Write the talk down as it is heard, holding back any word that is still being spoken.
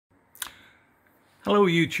Hello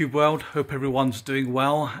YouTube world, hope everyone's doing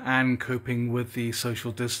well and coping with the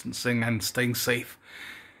social distancing and staying safe.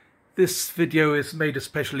 This video is made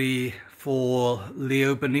especially for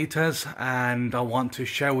Leo Benitez, and I want to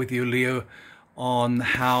share with you, Leo, on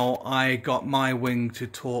how I got my wing to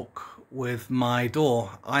talk with my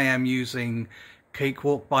door. I am using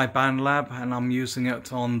Cakewalk by BandLab and I'm using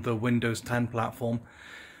it on the Windows 10 platform.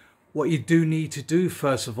 What you do need to do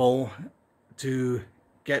first of all to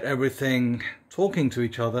get everything talking to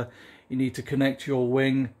each other, you need to connect your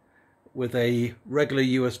wing with a regular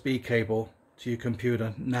USB cable to your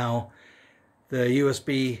computer. Now the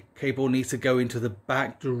USB cable needs to go into the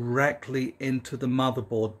back directly into the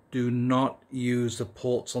motherboard. Do not use the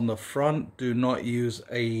ports on the front. Do not use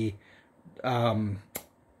a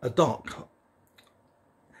dock.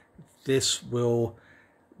 This will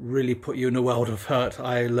really put you in a world of hurt.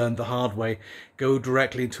 I learned the hard way. Go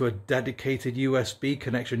directly to a dedicated USB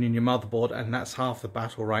connection in your motherboard, and that's half the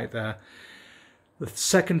battle right there. The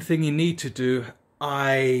second thing you need to do,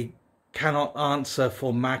 I cannot answer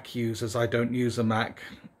for Mac users. I don't use a Mac.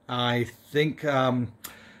 I think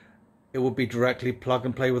it will be directly plug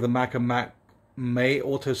and play with a Mac, and Mac may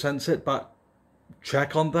auto sense it, but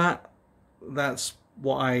check on that. That's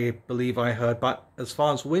what I believe I heard. But as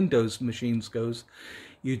far as Windows machines goes,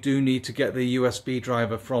 you do need to get the USB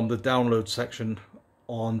driver from the download section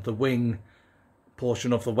on the Wing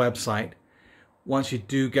portion of the website. Once you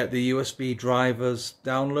do get the USB drivers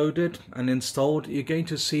downloaded and installed, you're going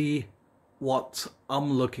to see what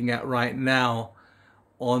I'm looking at right now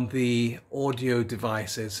on the audio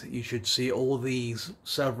devices. You should see all these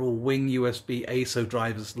several Wing USB ASO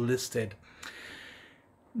drivers listed.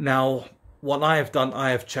 Now, what I have done,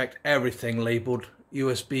 I have checked everything labeled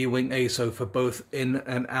USB Wing ASO for both in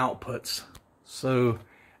and outputs. So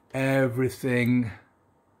everything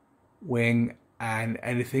Wing and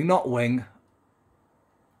anything not Wing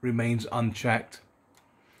remains unchecked.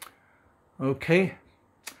 Okay,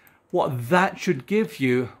 what that should give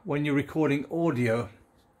you when you're recording audio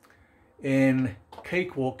in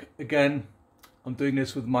Cakewalk, again, I'm doing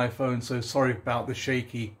this with my phone, so sorry about the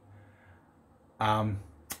shaky.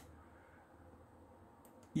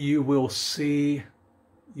 You will see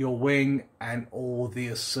your wing and all the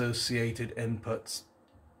associated inputs.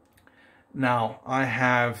 Now I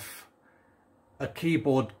have a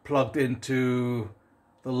keyboard plugged into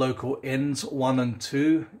the local ins 1 and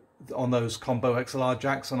 2 on those combo XLR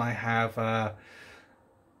jacks, and I have a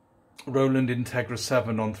Roland Integra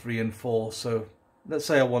 7 on 3 and 4. So let's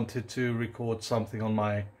say I wanted to record something on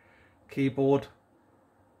my keyboard.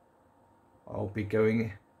 I'll be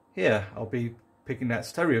going here. I'll be picking that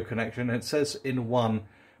stereo connection. It says in 1,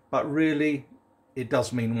 but really it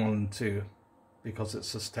does mean 1 and 2 because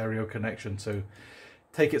it's a stereo connection, so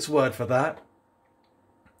take its word for that.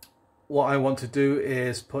 What I want to do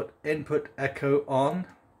is put input echo on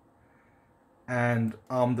and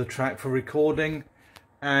arm the track for recording.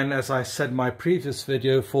 And as I said in my previous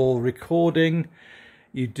video, for recording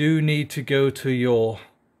you do need to go to your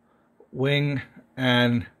Wing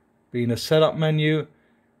and be in a setup menu.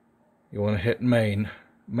 You want to hit main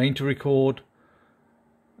to record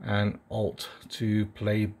and alt to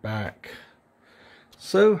play back.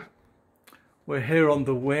 So we're here on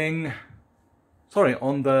the Wing, sorry,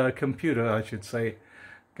 on the computer I should say.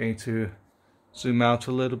 Going to zoom out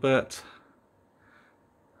a little bit.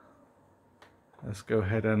 Let's go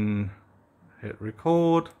ahead and hit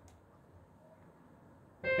record.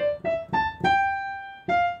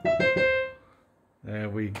 There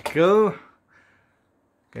we go.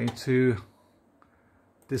 Going to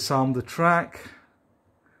disarm the track,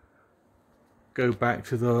 go back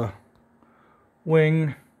to the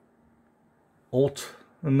Wing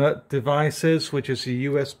alternate devices, which is a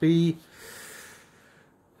USB,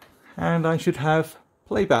 and I should have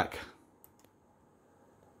playback.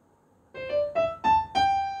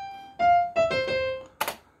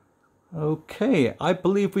 Okay, I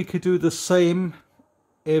believe we could do the same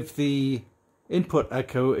if the input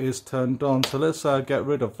echo is turned on, so let's get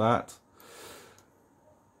rid of that.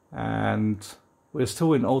 And we're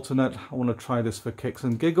still in alternate. I want to try this for kicks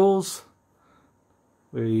and giggles.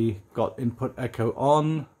 We got input echo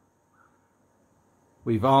on,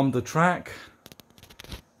 we've armed the track,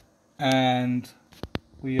 and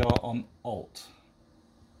we are on alt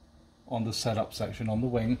on the setup section on the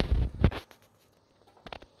Wing.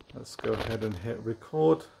 Let's go ahead and hit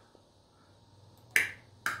record.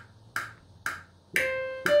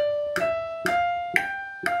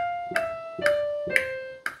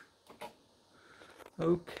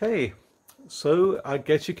 Okay, so I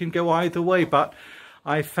guess you can go either way, but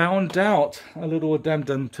I found out a little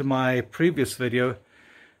addendum to my previous video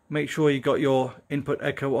make sure you got your input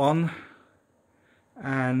echo on,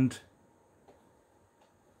 and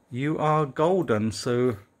you are golden.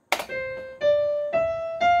 So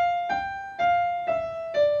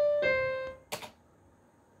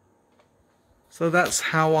that's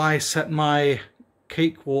how I set my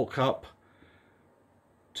Cakewalk up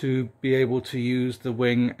to be able to use the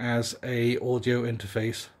Wing as a audio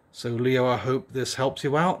interface. So Leo, I hope this helps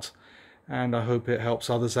you out, and I hope it helps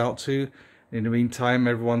others out too. In the meantime,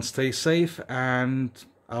 everyone stay safe, and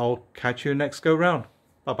I'll catch you next go round.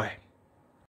 Bye bye.